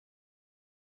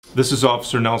This is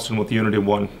Officer Nelson with Unity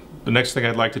 1. The next thing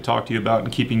I'd like to talk to you about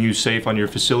in keeping you safe on your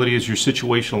facility is your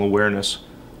situational awareness.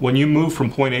 When you move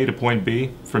from point A to point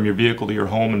B, from your vehicle to your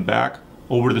home and back,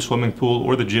 over to the swimming pool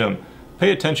or the gym,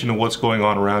 pay attention to what's going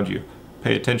on around you.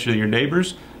 Pay attention to your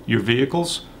neighbors, your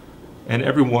vehicles, and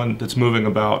everyone that's moving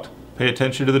about. Pay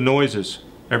attention to the noises,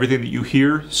 everything that you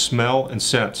hear, smell, and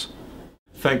sense.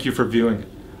 Thank you for viewing.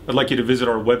 I'd like you to visit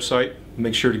our website.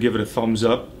 Make sure to give it a thumbs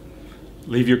up.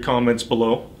 Leave your comments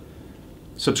below.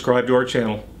 Subscribe to our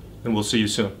channel, and we'll see you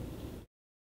soon.